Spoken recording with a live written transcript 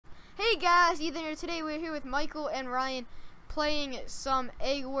Hey guys, Ethan here. Today we're here with Michael and Ryan playing some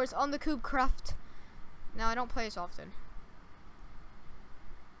Egg Wars on the Cubecraft. Now I don't play this often.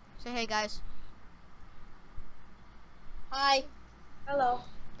 Say hey guys. Hi. Hello.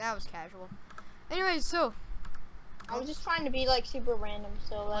 That was casual. Anyways, so I was just trying to be like super random,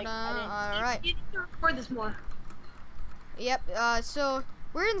 so like alright. You need to record this more. Yep, so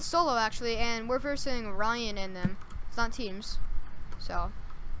we're in solo actually, and we're versing Ryan and them. It's not teams. So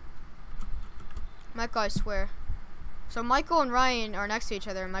Michael, I swear. So Michael and Ryan are next to each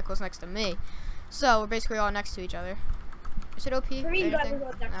other, and Michael's next to me. So we're basically all next to each other. Is it OP or anything?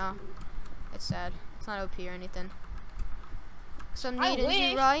 No. It's sad. It's not OP or anything. So I'm needing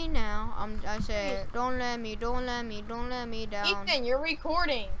you right now. I say, don't let me down. Ethan, you're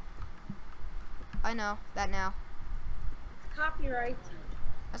recording. I know that now. Copyright.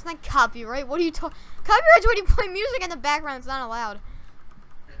 That's not copyright. What are you talking? Copyright's when you play music in the background. It's not allowed.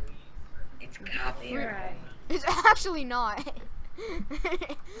 It's copyright. It's actually not.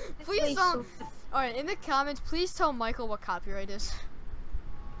 Please don't. Alright, in the comments, please tell Michael what copyright is.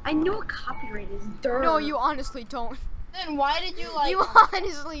 I know what copyright is. Dirt. No, you honestly don't. Then why did you like? You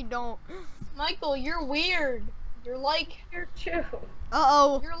honestly don't. Michael, you're weird. You're like. You're too.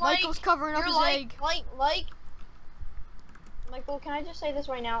 Uh-oh. You're like, Michael's covering up his egg. Michael, can I just say this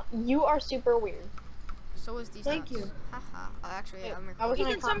right now? You are super weird. So is these. Thank nuts. you. Haha. Actually, I'm I was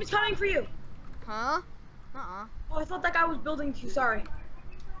recording. Ethan, somebody's coming for you. Huh? Uh-uh. Oh, I thought that guy was building too. Sorry.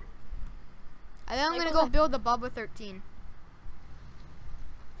 I think I'm gonna go build the Bubba 13.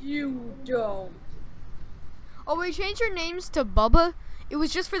 You don't. Oh, we changed your names to Bubba. It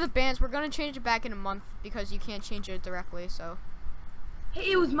was just for the bands. We're gonna change it back in a month because you can't change it directly. So.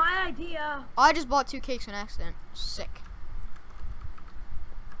 Hey, it was my idea. Oh, I just bought 2 cakes on accident. Sick.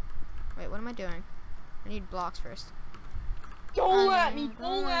 Wait, what am I doing? I need blocks first. Don't let me.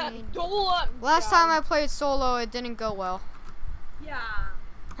 Last time I played solo, it didn't go well. Yeah.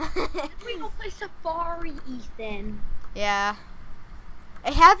 We don't play Safari, Ethan. Yeah.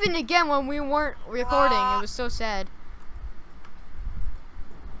 It happened again when we weren't recording. It was so sad.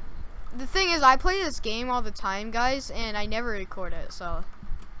 The thing is, I play this game all the time, guys, and I never record it, so.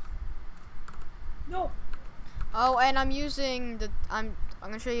 No. Oh, and I'm using the, I'm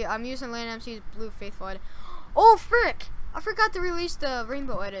gonna show you, I'm using Land MC's Blue Faithful edit. Oh, frick! I forgot to release the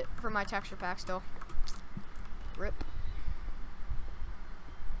rainbow edit for my texture pack still. Rip.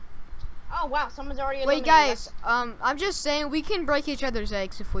 Oh wow, someone's already. Wait, guys. I'm just saying we can break each other's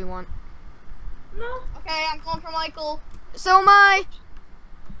eggs if we want. No. Okay, I'm going for Michael. So am I.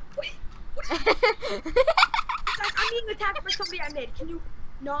 Wait. Guys, I'm being attacked by somebody I made. Can you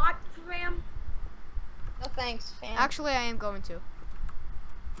not, fam? No thanks, fam. Actually, I am going to.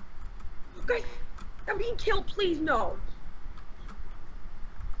 Guys, I'm being killed. Please, no.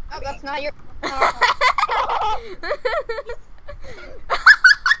 Oh, that's not your.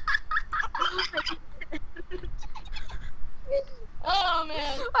 Oh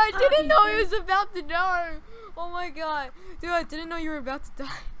man. I didn't know he was about to die. Oh my god. Dude, I didn't know you were about to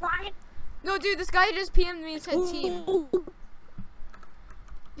die. Ryan. No, dude, this guy just PM'd me and said team.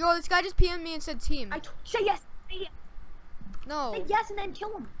 Yo, this guy just PM'd me and said team. Say yes. Say yes. No. Say yes and then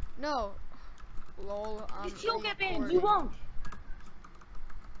kill him. No. Lol. If you'll get banned, you won't.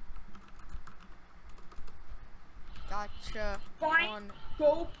 Gotcha. Fine.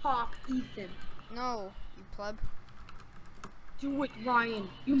 Go pop Ethan. No, you pleb. Do it, Ryan.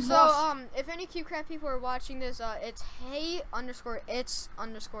 You So, must. if any Cubecraft people are watching this, it's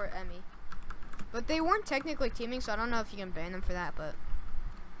hey_it's_Emmy. But they weren't technically teaming, so I don't know if you can ban them for that, but.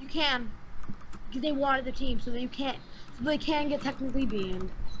 You can. Because they wanted the team, so they can't. So they can get technically banned.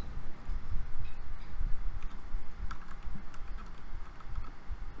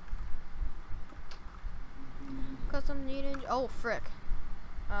 Cause I'm needing. Oh, frick.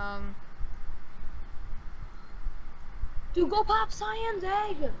 Dude, go pop Cyan's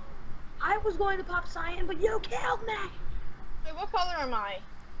egg. I was going to pop Cyan, but you killed me. Wait, what color am I?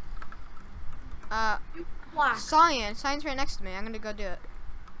 You black. Cyan's right next to me. I'm gonna go do it.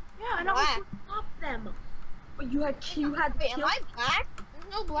 Yeah, and I was going to pop them. But you had Wait, am I black? There's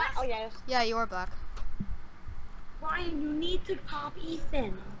no black. Oh yes. Yeah, you are black. Ryan, you need to pop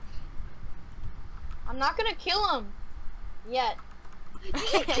Ethan. I'm not gonna kill him yet. He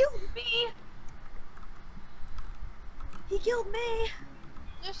killed me. He killed me.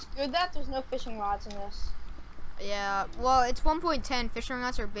 Just good that there's no fishing rods in this. Yeah, well, it's 1.10. Fishing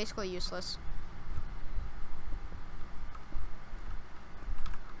rods are basically useless.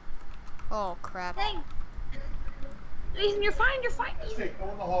 Oh crap! Dang. Ethan, you're fine. You're fine. Go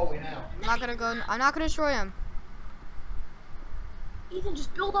in the hallway now. I'm not gonna destroy him. Ethan,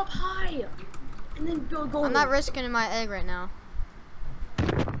 just build up high. And then build gold. I'm not risking my egg right now.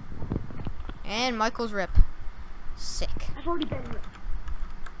 And Michael's rip. Sick. I've already been ripped.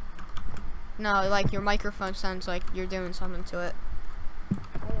 No, like your microphone sounds like you're doing something to it.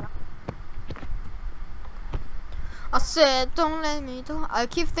 Oh, yeah. I said, don't let me do. I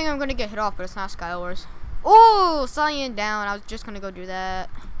keep thinking I'm gonna get hit off, but it's not EGGWARS. Oh, Cyan down. I was just gonna go do that.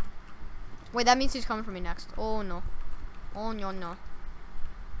 Wait, that means he's coming for me next. Oh no. Oh no no.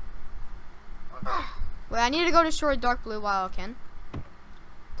 Wait, I need to go destroy dark blue while I can.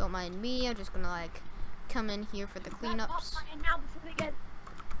 Don't mind me. I'm just gonna like come in here for the cleanups. And now before they get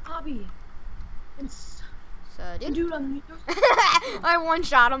Bobby. And So, dude, I one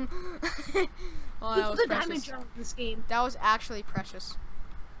shot him. Oh, that was the precious. damage on this game. That was actually precious.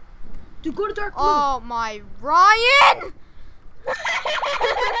 Dude, go to dark blue. Oh my Ryan!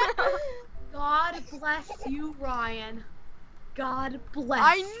 God bless you, Ryan. God bless.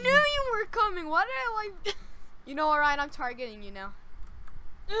 I knew you were coming. Why did I like? You know what, Ryan? I'm targeting you now.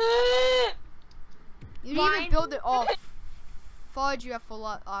 You didn't even build it. Oh, fudge! You have full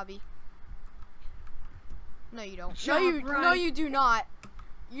obby. No, you don't. No, you do not.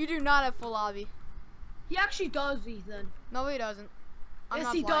 You do not have full obby. He actually does, Ethan. No, he doesn't. I'm yes,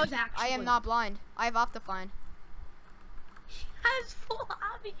 not he blind. does actually. I am not blind. I have Optifine. He has full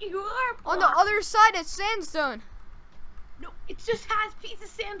obby. You are blind. On the other side, it's sandstone. No, it just has piece of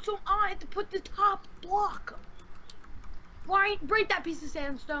sandstone on it to put the top block. Ryan, break that piece of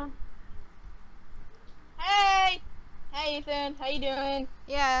sandstone. Hey! Hey, Ethan. How you doing?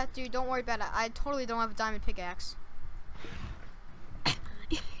 Yeah, dude, don't worry about it. I totally don't have a diamond pickaxe.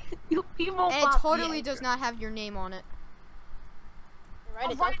 You won't And it totally does not have your name on it.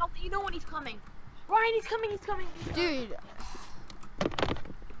 Right, Ryan, I'll let you know when he's coming. Ryan, he's coming, he's coming. Dude.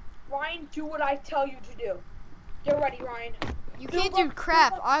 Ryan, do what I tell you to do. Get ready, Ryan. You can't do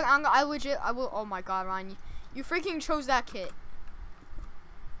crap. I legit, I will. Oh my god, Ryan. You freaking chose that kit.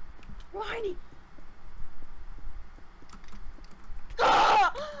 Ryan.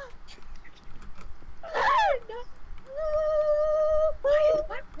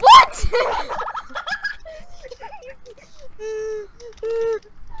 What?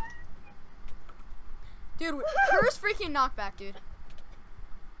 Dude, first freaking knockback, dude.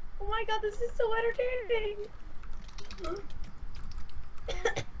 Oh my god, this is so entertaining.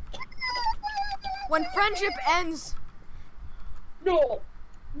 When friendship ends. No.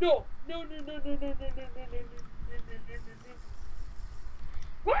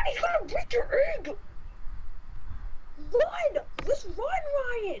 Ryan, he's gonna break your egg. Run! Just run,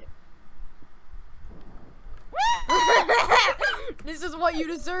 Ryan! This is what you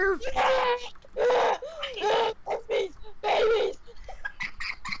deserve. Babies! Babies!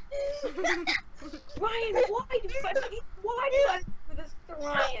 Ryan, why do I do this to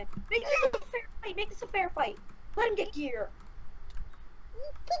Ryan? Make this a fair fight. Make this a fair fight. Let him get gear.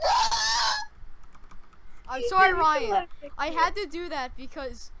 I'm sorry, Ryan. I had to do that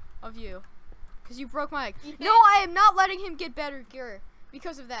because of you. Because you broke my egg. No, I am not letting him get better gear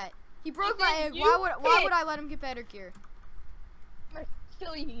because of that. He broke my egg. Why would I let him get better gear? I'm gonna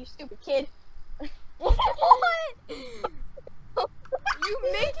kill you, you stupid kid. What? You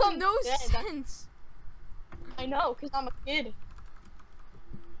make no sense. I know, because I'm a kid.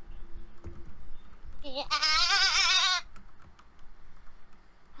 Yeah.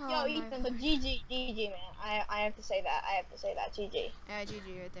 Yo, Ethan, but GG, man. I have to say that. GG. Yeah,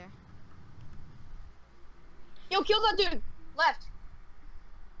 GG right there. Yo, kill that dude. Left.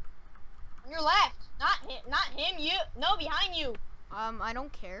 On your left. Not him. You. No, behind you. I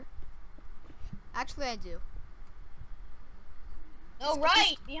don't care. Actually, I do. No,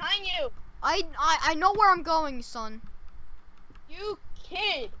 right. Behind you. I know where I'm going, son. You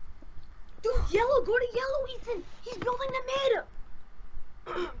kid. Dude, yellow. Go to yellow, Ethan. He's building the mid.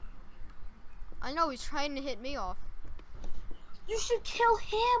 I know, he's trying to hit me off. You should kill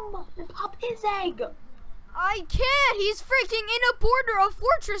him and pop his egg. I can't! He's freaking in a border of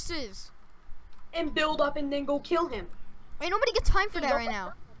fortresses! And build up and then go kill him. Ain't nobody got time for that right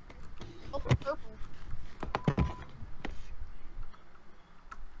now. Oh, purple.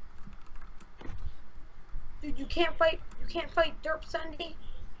 Dude, you can't fight Derp Sunday.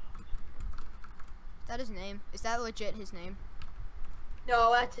 Is that his name? Is that legit his name?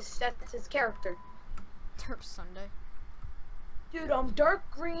 No, that's his character. Derp Sunday. Dude, dark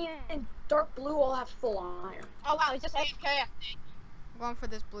green and dark blue all have full iron. Oh wow, he's just AFK. I'm going for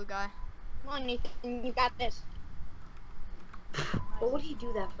this blue guy. Come on, Ethan, you got this. What would he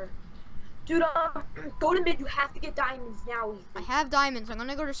do that for? Dude, go to mid. You have to get diamonds now, Ethan. I have diamonds. I'm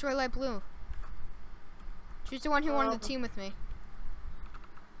gonna go destroy light blue. Choose the one who wanted to team with me.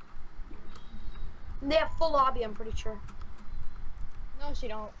 They have full lobby, I'm pretty sure. No, she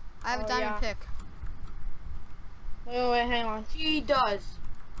don't. I have a diamond pick. Wait, hang on. She does.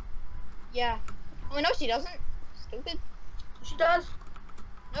 Yeah. Oh, no, she doesn't. Stupid. She does.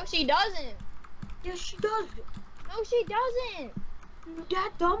 No, she doesn't. Yes, she does. No, she doesn't. You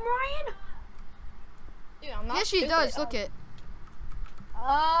that dumb, Ryan? Dude, I'm not Yes, she stupid. does. Look it.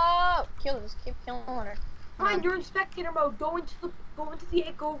 Oh, just keep killing her. Ryan, you're in spectator mode. Go into the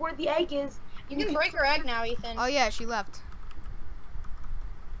egg. Go where the egg is. You can break her egg now, Ethan. Oh yeah, she left.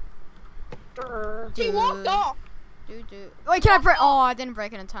 She walked off. Wait, can I break? Oh, I didn't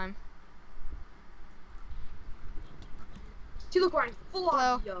break it in time. See, look, Ryan, full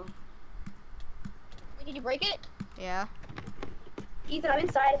lobby, yo. Wait, did you break it? Yeah. Ethan, I'm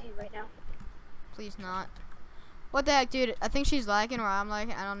inside of you right now. Please not. What the heck, dude? I think she's lagging or I'm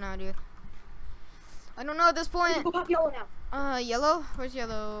lagging. I don't know, dude. I don't know at this point. Go pop yellow now. Yellow? Where's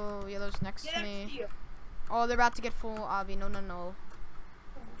yellow? Yellow's next to me. Oh, they're about to get full obby. No, no, no.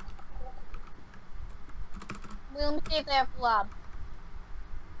 Let me see if they have flop.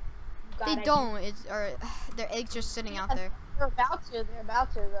 They don't. It's or their egg's just sitting out there. They're about to. They're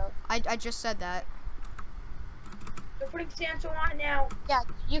about to though. I just said that. They're putting sandstone on it now. Yeah,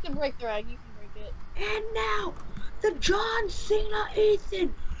 you can break their egg. You can break it. And now, the John Cena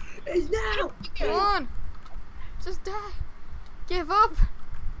Ethan is now. Come on. Just die. Give up.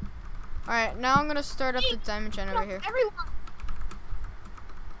 Alright, now I'm gonna start up the diamond gen over here. Everyone.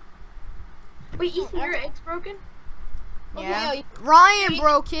 Wait, Ethan, your egg's broken? Yeah. Okay, Ryan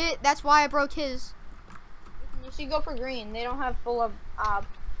broke it. That's why I broke his. you should go for green. They don't have full of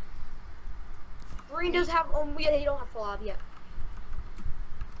Green does have, yeah, they don't have full ob yet.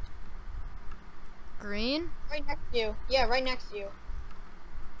 Green? Right next to you. Yeah, right next to you.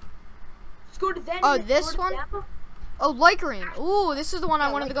 Just go to them. Oh, this one? Oh, light green. Ooh, this is the one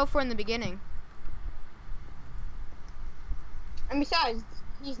I wanted to go for in the beginning. And besides,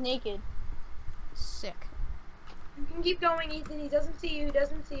 he's naked. Sick. You can keep going, Ethan. He doesn't see you. He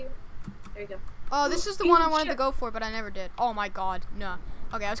doesn't see you. There you go. Oh, this is the one I wanted to go for, but I never did. Oh my god, no.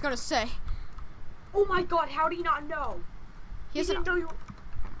 Okay, I was gonna say. Oh my god, how do you not know? He didn't know you.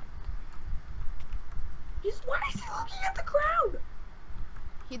 He's what is he looking at the ground?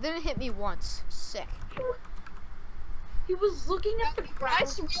 He didn't hit me once. Sick. He was looking at the ground. I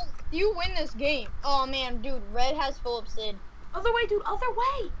swear, if you win this game. Oh man, dude, red has full of Sid. Other way, dude, other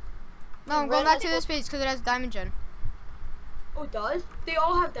way. No, I'm going back to this page because it has diamond gen. Oh, it does? They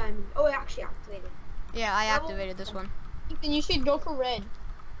all have diamond. Oh, it actually activated. Yeah, I activated this one. Ethan, you should go for red.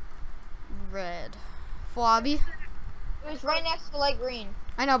 Red. Full obby? It was right next to light green.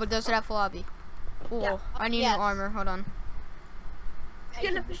 I know, but does it have full obby? Ooh, Yeah. I need Yes. new armor. Hold on. Just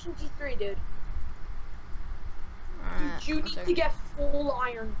get an efficiency 3, dude. Alright, You one need second. to get full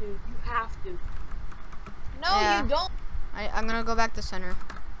iron, dude. You have to. No, Yeah. you don't. I'm gonna go back to center.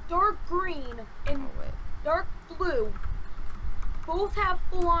 Dark green and Oh, wait. dark blue both have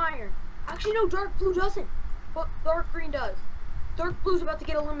full iron. Actually, no, dark blue doesn't. But dark green does. Dark blue's about to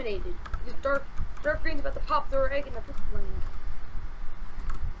get eliminated. Because dark green's about to pop their egg in the purple lane.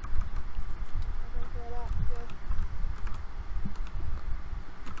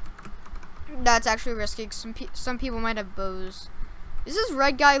 That's actually risky. Some people might have bows. Is this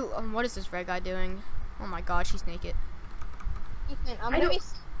red guy? What is this red guy doing? Oh my god, she's naked. Ethan, I'm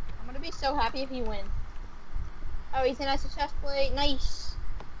gonna be so happy if you win. Oh, Ethan has a chest plate. Nice.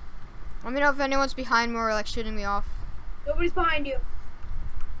 Let me know if anyone's behind me or like shooting me off. Nobody's behind you.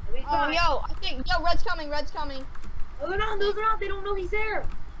 Nobody's Oh, behind. yo, I think red's coming. Red's coming. No, they're not. No, they're not. They don't know he's there.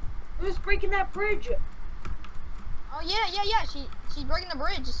 They're just breaking that bridge. Oh yeah. She's breaking the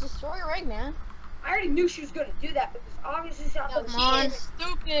bridge. Just destroy her egg, man. I already knew she was gonna do that because obviously she's not Yo, gonna come on. she is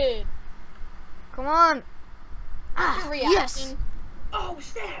stupid. Come on. What's your reaction? Yes. Oh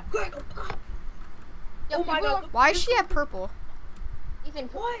snap! Quick! Yo, Oh my people god! are- Why is she at purple? Ethan,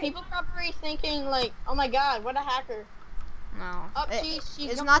 What? people probably thinking like, oh my god, what a hacker. No. Up, It's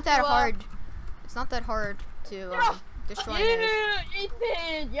she's not that going to, hard. It's not that hard to destroy an egg. Yeah,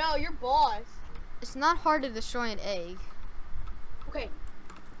 Ethan, yo, you're boss. It's not hard to destroy an egg. Okay.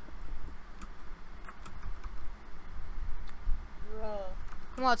 Bro.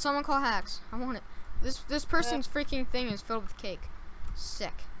 Come on, someone call hacks. I want it. This person's freaking thing is filled with cake.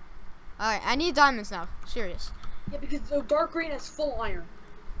 Sick. Alright, I need diamonds now. Serious. Yeah, because the dark green has full iron.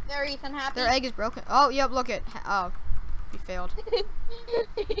 There, Ethan, happy. Their egg is broken. Oh, yep, look it. Oh, you failed.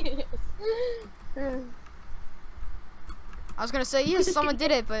 I was gonna say, yes, someone did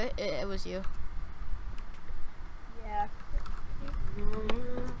it, but it was you. Yeah.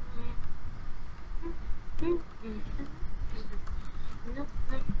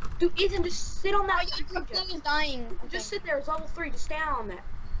 Dude, Ethan, just sit on that. Oh, your blue is dying. Just sit there. It's level 3. Just stand on that.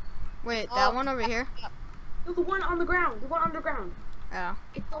 Wait, that one over here? No, the one on the ground. The one underground. Oh.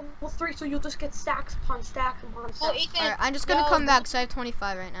 It's level 3, so you'll just get stacks upon stacks upon stacks. Oh, Ethan. Alright, I'm just gonna come back because I have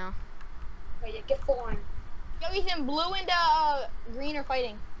 25 right now. Wait, yeah, get full iron. Yo, Ethan, blue and green are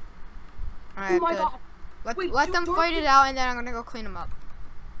fighting. Alright, Oh my good. god. Let them fight it out, and then I'm gonna go clean them up.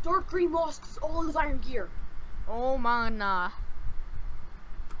 Dark green lost all his iron gear. Oh my nah.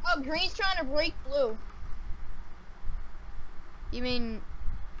 Oh, green's trying to break blue. You mean...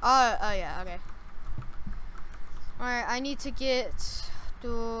 oh yeah, okay. Alright, I need to get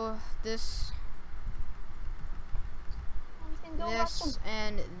to this, this,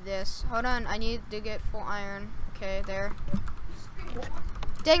 and this. Hold on, I need to get full iron. Okay, there.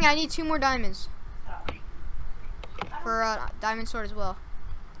 Dang, I need 2 more diamonds. For diamond sword as well.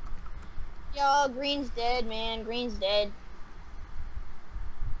 Yo, green's dead, man. Green's dead.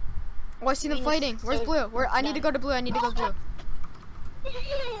 Oh, I see them fighting. Where's blue? I need to go to blue. I need to go blue. Yo,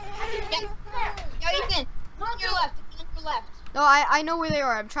 Ethan, on your left. On your left. No, I know where they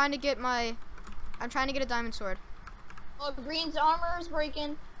are. I'm trying to get a diamond sword. Oh, green's armor is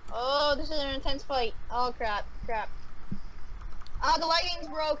breaking. Oh, this is an intense fight. Oh, crap. The lightning's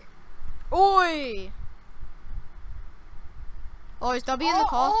broke. Oi! Oh, is W in the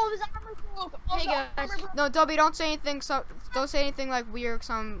call? Oh, his armor broke. Oh, Hey, guys. No, W, don't say anything. So don't say anything like weird, because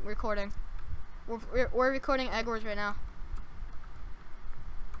I'm recording. We're recording EGGWARS right now.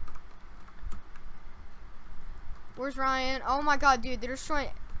 Where's Ryan? Oh my god, dude, they're destroying.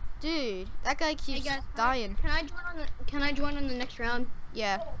 Dude, that guy keeps dying. Can I join on the next round?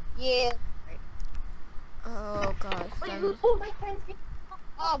 Yeah. Yeah. Oh god.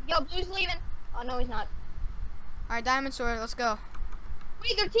 Oh, yo, blue's leaving. Oh, no, he's not. Alright, diamond sword, let's go.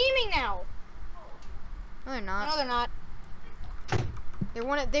 Wait, they're teaming now. No, they're not. No, they're not.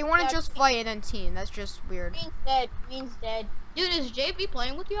 They want to just fight and then team. That's just weird. Green's dead. Green's dead. Dude, is JP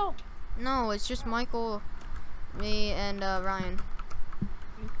playing with y'all? No, it's just Michael, me, and Ryan.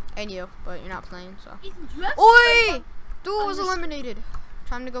 And you, but you're not playing, so. Oi! Dude was eliminated.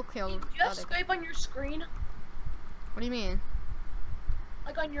 Time to go kill. Do you have Skype on your screen? What do you mean?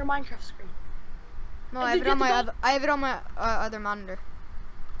 Like on your Minecraft screen? No, I have it on my other monitor.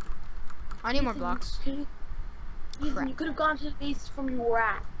 I need more blocks. Ethan, you could have gone to the base from you were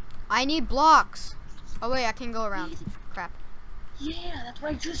at. I need blocks. Oh wait, I can go around. Crap. Yeah, that's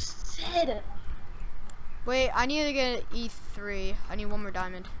what I just said. Wait, I need to get an E3. I need 1 more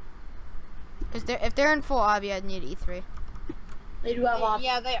diamond. Cause if they're in full obby, I need E3. They do have options.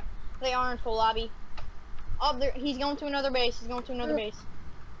 Yeah, they are in full lobby. Oh, he's going to another base. He's going to another base.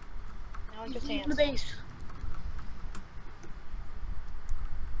 Now it's just hands. The base.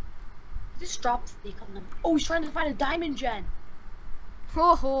 This drop stick on them. Oh, he's trying to find a diamond gen.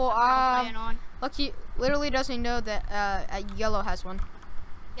 Look, he literally doesn't know that yellow has one.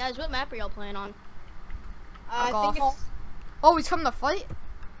 Guys, what map are y'all playing on? I golf. think it's... Oh, he's coming to fight?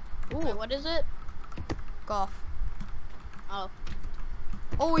 Ooh. Wait, what is it? Golf. Oh.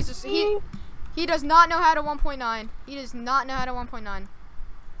 Oh, he does not know how to 1.9. He does not know how to 1.9.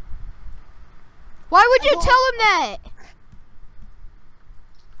 Why would you tell him that?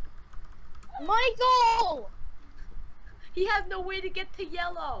 Michael! He has no way to get to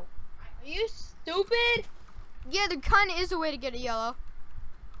yellow. Are you stupid? Yeah, there kind of is a way to get a yellow.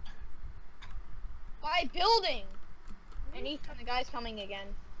 By building. And the guy's coming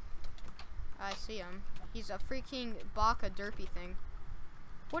again. I see him. He's a freaking Baka derpy thing.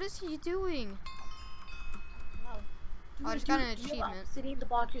 What is he doing? No. Oh, I just got an achievement. City to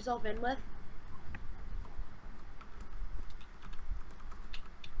block yourself in with.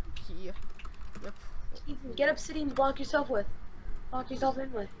 Yeah. Yep. Ethan, get obsidian to block yourself with. Block yourself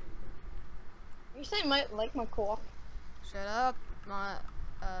in with. You say might like my co-op. Shut up, my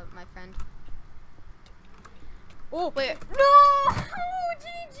friend. Oh Wait. No! Oh,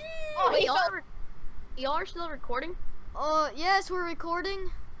 GG! Oh, wait, y'all are still recording? Yes, we're recording.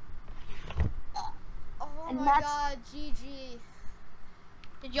 Oh And my that's- god, GG.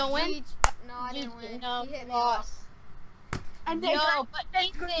 Did y'all win? No, I didn't win. No, He hit me lost. And Yo, then but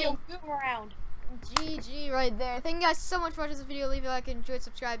thank you Ethan, around. GG right there. Thank you guys so much for watching this video. Leave a like and enjoy it,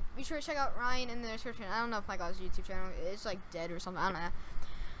 subscribe. Be sure to check out Ryan in the description. I don't know if my guy's YouTube channel. It's like dead or something. I don't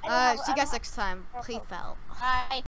know. See you guys next time. Peace out. Bye.